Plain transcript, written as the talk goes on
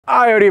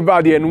Hi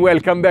everybody and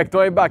welcome back to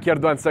my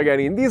backyard once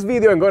again. In this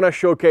video I'm gonna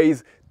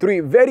showcase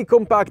three very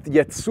compact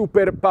yet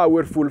super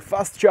powerful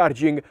fast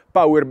charging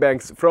power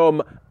banks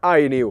from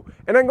Iniu.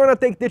 And I'm gonna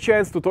take the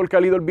chance to talk a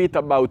little bit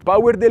about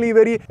power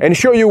delivery and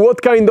show you what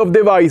kind of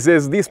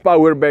devices these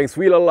power banks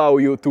will allow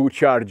you to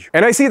charge.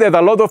 And I see that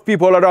a lot of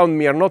people around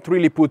me are not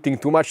really putting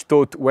too much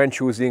thought when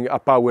choosing a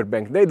power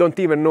bank. They don't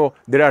even know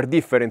there are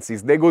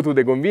differences. They go to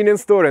the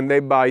convenience store and they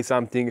buy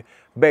something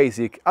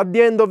basic. At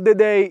the end of the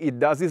day, it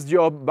does its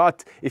job,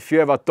 but if you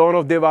have a ton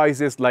of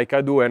devices like I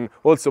do, and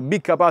also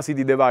big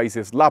capacity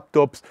devices,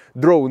 laptops,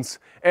 drones,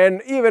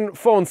 and even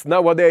phones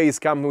nowadays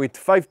come with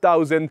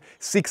 5,000,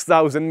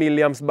 6,000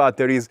 milliamps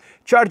batteries,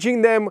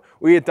 charging them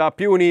with a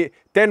puny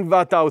 10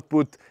 watt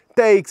output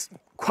takes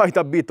quite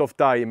a bit of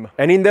time.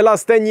 And in the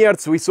last 10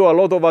 years we saw a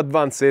lot of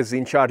advances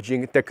in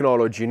charging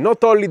technology.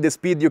 Not only the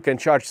speed you can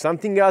charge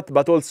something at,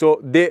 but also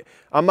the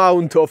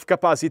amount of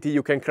capacity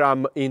you can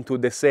cram into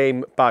the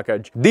same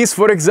package. This,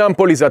 for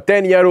example, is a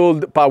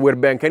 10-year-old power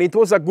bank, and it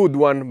was a good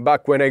one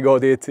back when I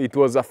got it. It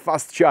was a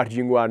fast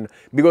charging one,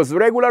 because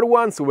regular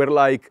ones were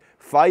like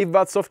 5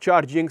 watts of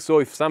charging, so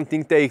if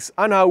something takes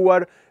an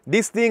hour,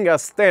 this thing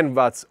has 10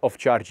 watts of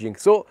charging,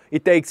 so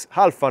it takes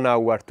half an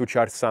hour to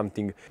charge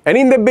something. And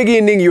in the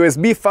beginning,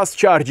 USB fast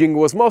charging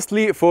was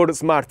mostly for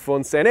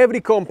smartphones, and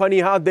every company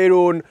had their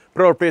own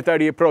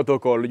proprietary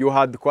protocol. You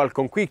had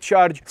Qualcomm Quick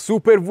Charge,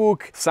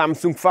 SuperVOOC,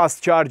 Samsung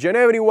Fast Charge, and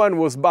everyone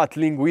was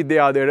battling with the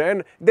other,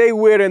 and they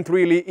weren't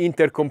really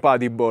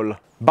intercompatible.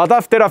 But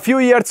after a few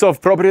years of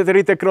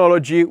proprietary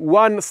technology,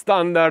 one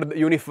standard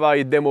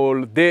unified them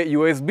all: the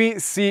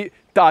USB-C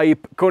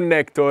type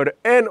connector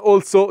and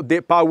also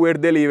the power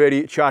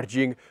delivery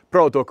charging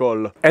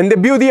protocol. And the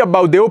beauty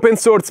about the open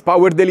source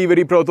power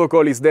delivery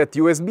protocol is that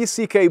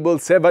USB-C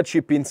cables have a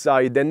chip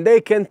inside and they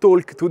can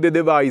talk to the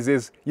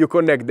devices you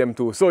connect them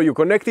to. So you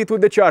connect it to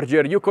the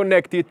charger, you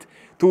connect it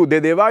to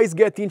the device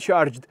getting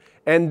charged,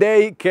 and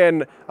they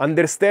can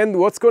understand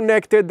what's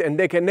connected and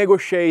they can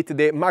negotiate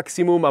the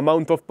maximum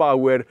amount of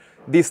power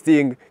this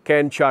thing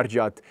can charge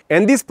at.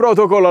 And this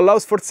protocol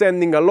allows for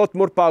sending a lot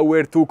more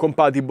power to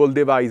compatible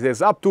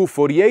devices, up to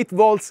 48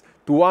 volts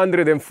to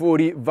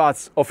 140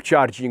 watts of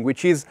charging,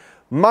 which is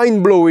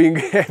mind-blowing.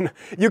 And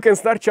you can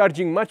start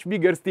charging much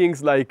bigger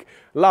things like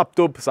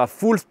laptops at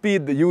full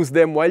speed, use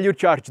them while you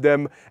charge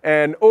them,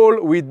 and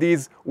all with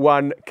this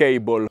one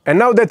cable. And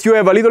now that you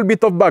have a little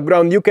bit of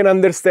background, you can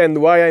understand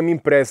why I'm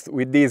impressed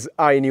with these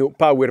Iniu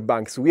power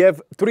banks. We have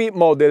three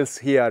models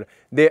here: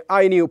 the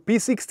Iniu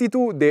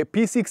P62, the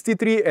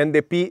P63 and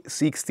the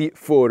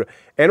P64.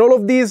 And all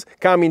of these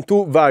come in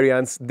two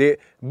variants. The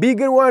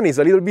bigger one is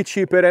a little bit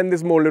cheaper and the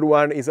smaller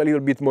one is a little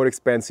bit more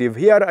expensive.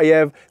 Here I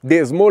have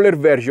the smaller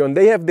version.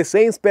 They have the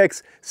same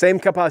specs, same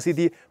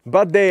capacity,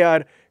 but they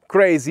are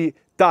crazy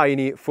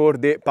tiny for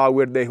the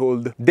power they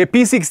hold. The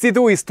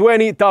P62 is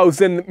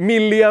 20,000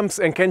 milliamps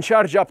and can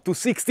charge up to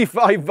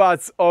 65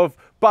 watts of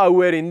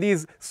power in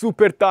this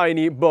super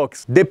tiny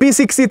box. The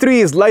P63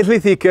 is slightly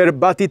thicker,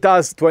 but it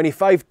has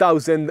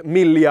 25,000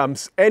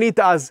 milliamps and it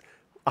has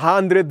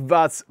 100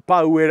 watts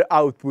power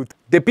output.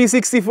 The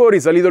P64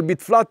 is a little bit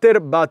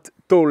flatter but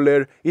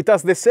taller. It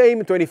has the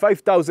same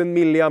 25,000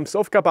 milliamps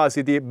of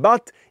capacity,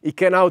 but it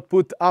can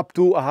output up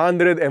to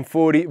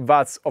 140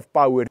 watts of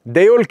power.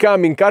 They all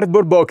come in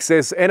cardboard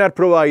boxes and are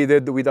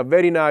provided with a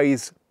very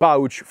nice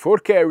pouch for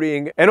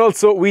carrying, and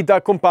also with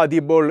a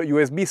compatible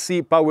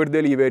USB-C power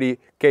delivery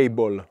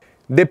cable.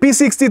 The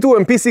P62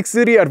 and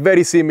P63 are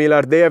very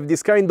similar. They have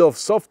this kind of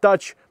soft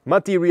touch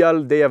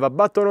material. They have a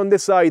button on the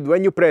side.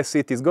 When you press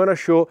it, it's gonna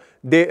show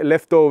the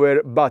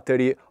leftover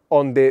battery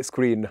on the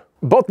screen.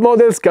 Both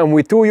models come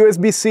with two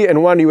USB-C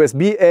and one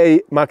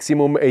USB-A,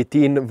 maximum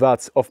 18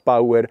 watts of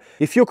power.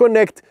 If you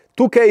connect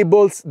two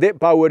cables, the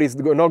power is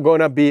not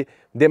gonna be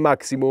the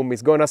maximum,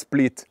 it's gonna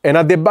split. And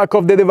at the back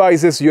of the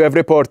devices you have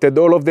reported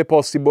all of the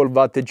possible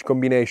wattage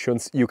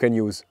combinations you can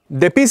use.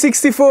 The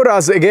P64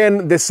 has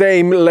again the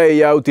same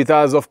layout. It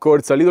has, of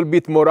course, a little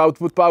bit more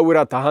output power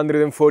at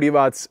 140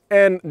 watts,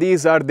 and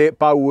these are the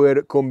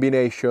power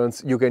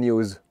combinations you can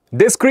use.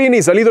 The screen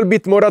is a little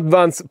bit more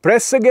advanced.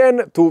 Press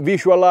again to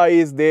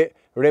visualize the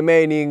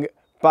remaining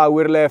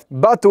power left.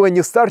 But when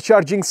you start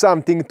charging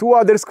something, two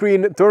other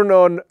screens turn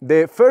on.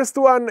 The first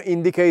one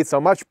indicates how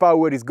much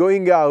power is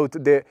going out.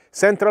 The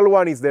central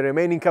one is the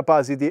remaining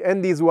capacity,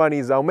 and this one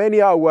is how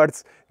many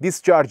hours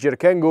this charger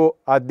can go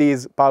at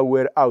this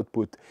power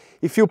output.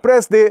 If you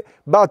press the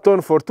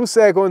button for 2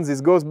 seconds,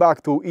 it goes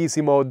back to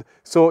easy mode,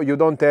 so you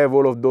don't have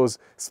all of those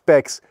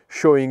specs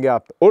showing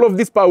up. All of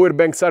these power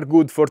banks are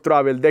good for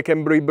travel. They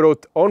can be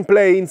brought on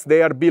planes.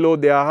 They are below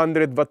the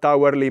 100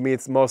 watt-hour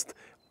limits most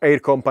air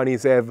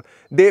companies have.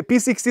 The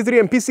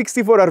P63 and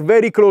P64 are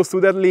very close to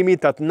that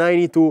limit at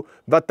 92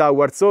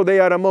 watt-hours, so they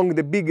are among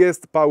the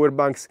biggest power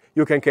banks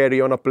you can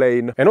carry on a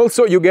plane. And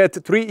also you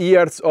get 3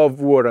 years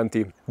of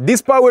warranty.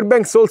 These power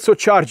banks also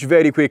charge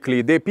very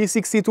quickly. The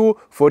P62,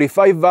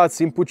 45 watts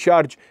input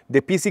charge,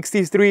 the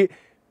P63,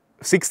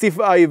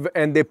 P65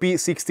 and the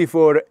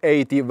P64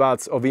 80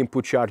 watts of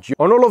input charge.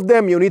 On all of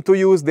them you need to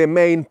use the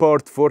main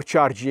port for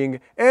charging,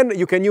 and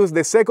you can use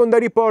the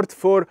secondary port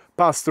for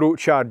pass-through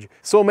charge.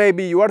 So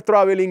maybe you are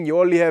traveling, you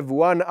only have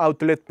one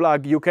outlet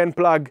plug, you can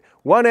plug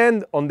one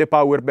end on the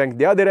power bank,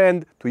 the other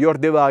end to your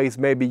device,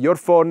 maybe your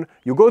phone,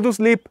 you go to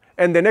sleep,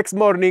 and the next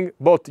morning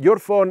both your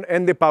phone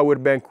and the power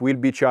bank will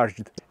be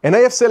charged. And I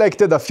have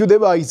selected a few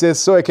devices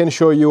so I can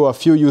show you a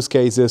few use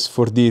cases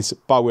for these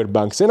power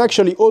banks. And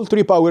actually all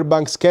three power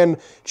banks can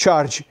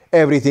charge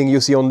everything you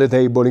see on the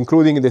table,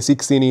 including the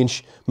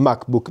 16-inch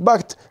MacBook,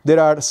 but there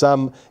are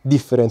some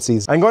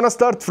differences. I'm gonna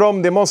start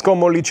from the most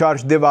commonly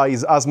charged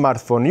device, a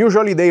smartphone.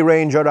 Usually they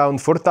range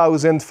around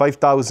 4,000,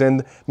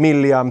 5,000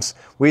 milliamps.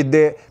 With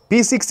the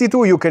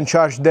P62 you can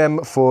charge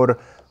them for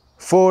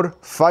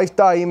 4-5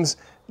 times.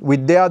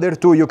 With the other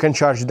two you can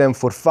charge them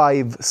for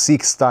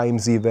 5-6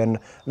 times even.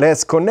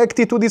 Let's connect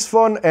it to this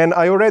phone, and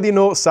I already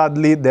know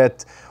sadly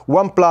that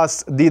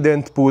OnePlus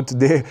didn't put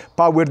the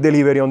power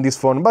delivery on this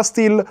phone, but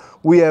still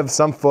we have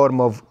some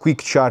form of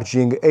quick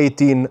charging,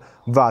 18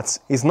 watts.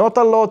 It's not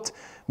a lot,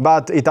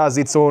 but it has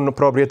its own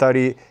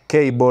proprietary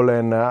cable,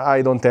 and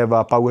I don't have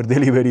a power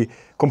delivery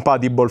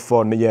compatible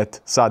phone yet,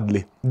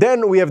 sadly.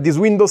 Then we have this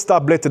Windows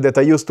tablet that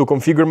I use to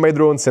configure my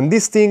drones, and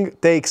this thing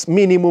takes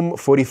minimum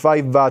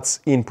 45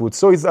 watts input,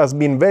 so it has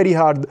been very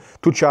hard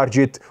to charge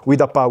it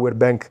with a power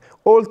bank.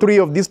 All three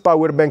of these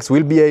power banks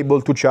will be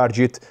able to charge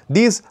it,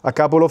 this a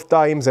couple of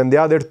times and the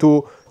other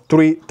two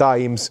 3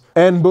 times.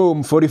 And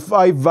boom,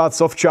 45 watts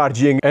of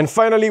charging. And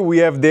finally we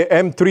have the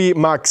M3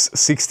 Max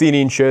 16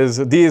 inches.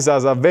 This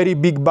has a very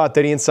big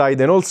battery inside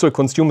and also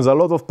consumes a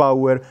lot of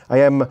power. I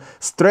am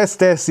stress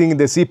testing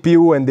the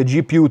CPU and the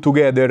GPU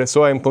together,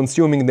 so I am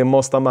consuming the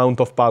most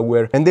amount of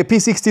power. And the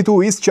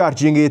P62 is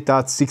charging it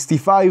at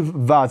 65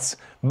 watts.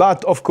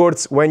 But of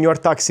course, when you are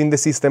taxing the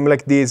system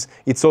like this,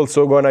 it's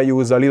also gonna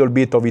use a little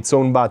bit of its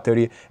own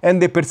battery,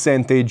 and the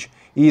percentage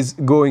is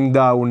going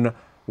down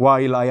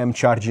while I am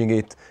charging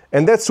it.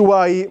 And that's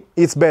why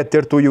it's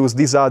better to use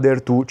these other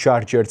two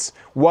chargers.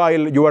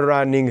 While you are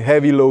running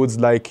heavy loads,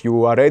 like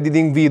you are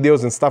editing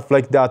videos and stuff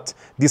like that,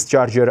 these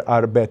chargers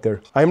are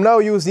better. I'm now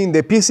using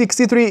the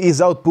P63, is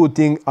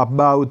outputting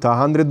about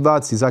 100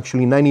 watts, is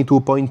actually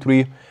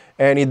 92.3,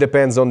 and it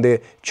depends on the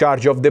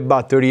charge of the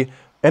battery.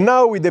 And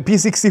now with the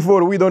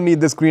P64 we don't need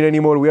the screen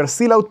anymore, we are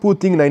still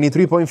outputting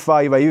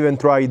 93.5, I even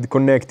tried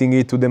connecting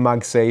it to the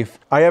MagSafe.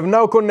 I have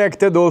now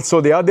connected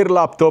also the other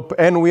laptop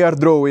and we are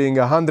drawing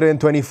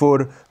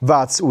 124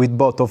 watts with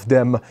both of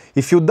them.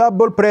 If you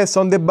double press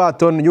on the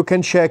button you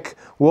can check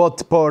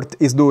what port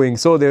is doing.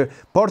 So the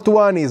port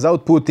 1 is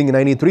outputting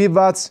 93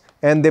 watts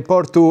and the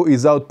port 2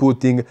 is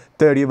outputting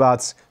 30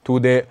 watts to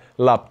the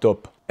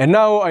laptop. And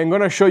now I'm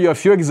gonna show you a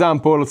few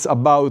examples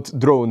about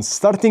drones,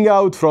 starting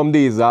out from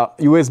this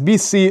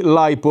USB-C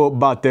LiPo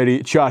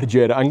battery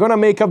charger. I'm gonna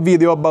make a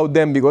video about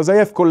them because I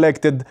have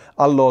collected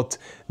a lot.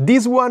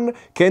 This one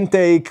can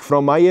take,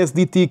 from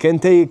ISDT, can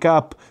take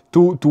up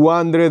to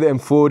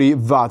 240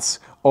 watts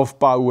of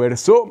power.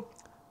 So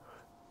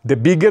the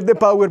bigger the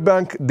power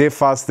bank, the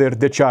faster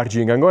the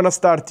charging. I'm gonna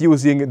start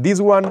using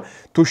this one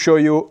to show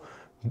you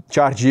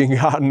charging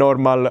a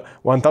normal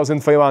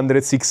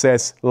 1500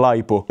 6S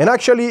LiPo. And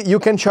actually you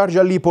can charge a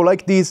LiPo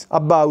like this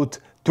about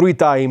 3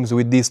 times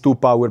with these two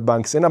power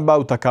banks and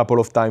about a couple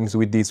of times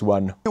with this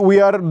one. We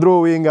are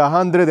drawing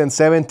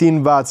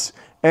 117 watts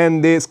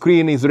and the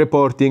screen is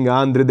reporting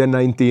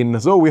 119.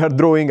 So we are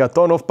drawing a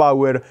ton of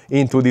power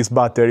into this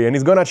battery and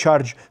it's gonna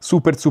charge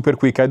super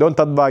quick. I don't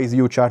advise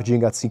you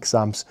charging at 6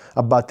 amps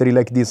a battery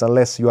like this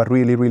unless you are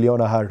really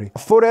on a hurry.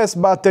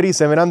 4S battery,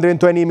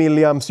 720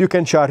 milliamps, you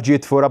can charge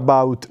it for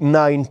about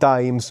 9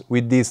 times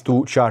with these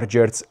two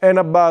chargers and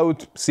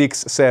about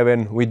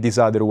 6-7 with this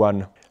other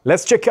one.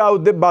 Let's check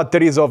out the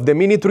batteries of the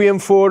Mini 3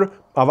 and 4,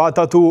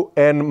 Avata 2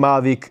 and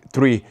Mavic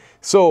 3.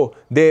 So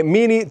the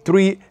Mini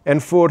 3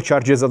 and 4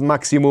 charges at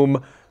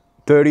maximum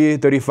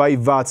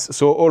 30-35 watts,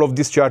 so all of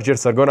these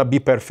chargers are gonna be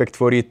perfect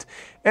for it.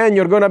 And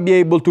you're gonna be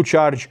able to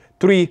charge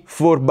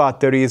 3-4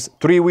 batteries,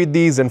 3 with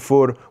these and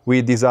 4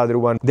 with this other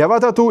one. The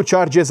Avata 2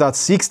 charges at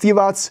 60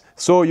 watts,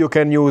 so you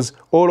can use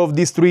all of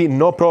these 3,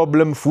 no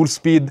problem, full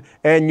speed,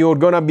 and you're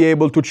gonna be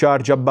able to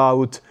charge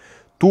about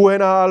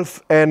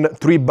 2.5 and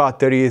 3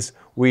 batteries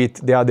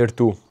with the other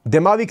 2. The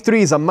Mavic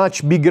 3 is a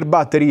much bigger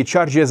battery, it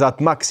charges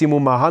at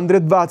maximum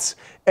 100 watts,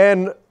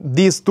 and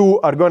these 2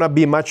 are gonna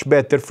be much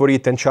better for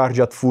it and charge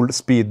at full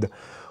speed.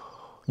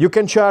 You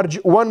can charge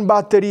one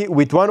battery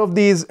with one of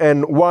these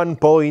and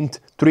 1.3,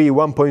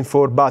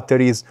 1.4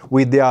 batteries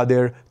with the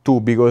other 2,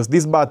 because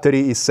this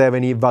battery is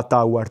 70 watt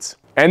hours.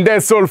 And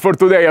that's all for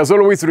today. As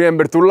always,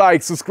 remember to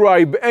like,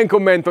 subscribe and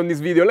comment on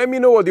this video. Let me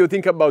know what you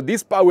think about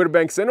these power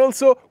banks and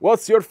also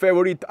what's your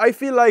favorite. I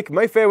feel like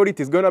my favorite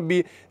is gonna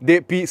be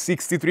the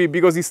P63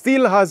 because it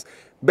still has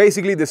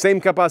basically the same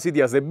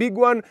capacity as the big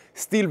one,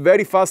 still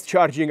very fast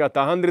charging at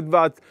 100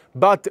 watts,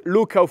 but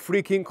look how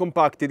freaking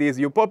compact it is.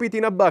 You pop it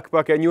in a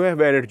backpack and you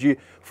have energy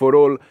for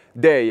all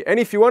day. And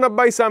if you want to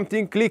buy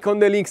something, click on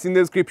the links in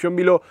the description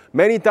below.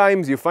 Many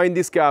times you find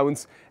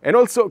discounts, and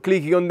also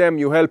clicking on them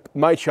you help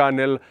my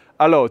channel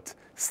a lot.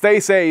 Stay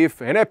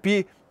safe and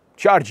happy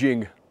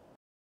charging!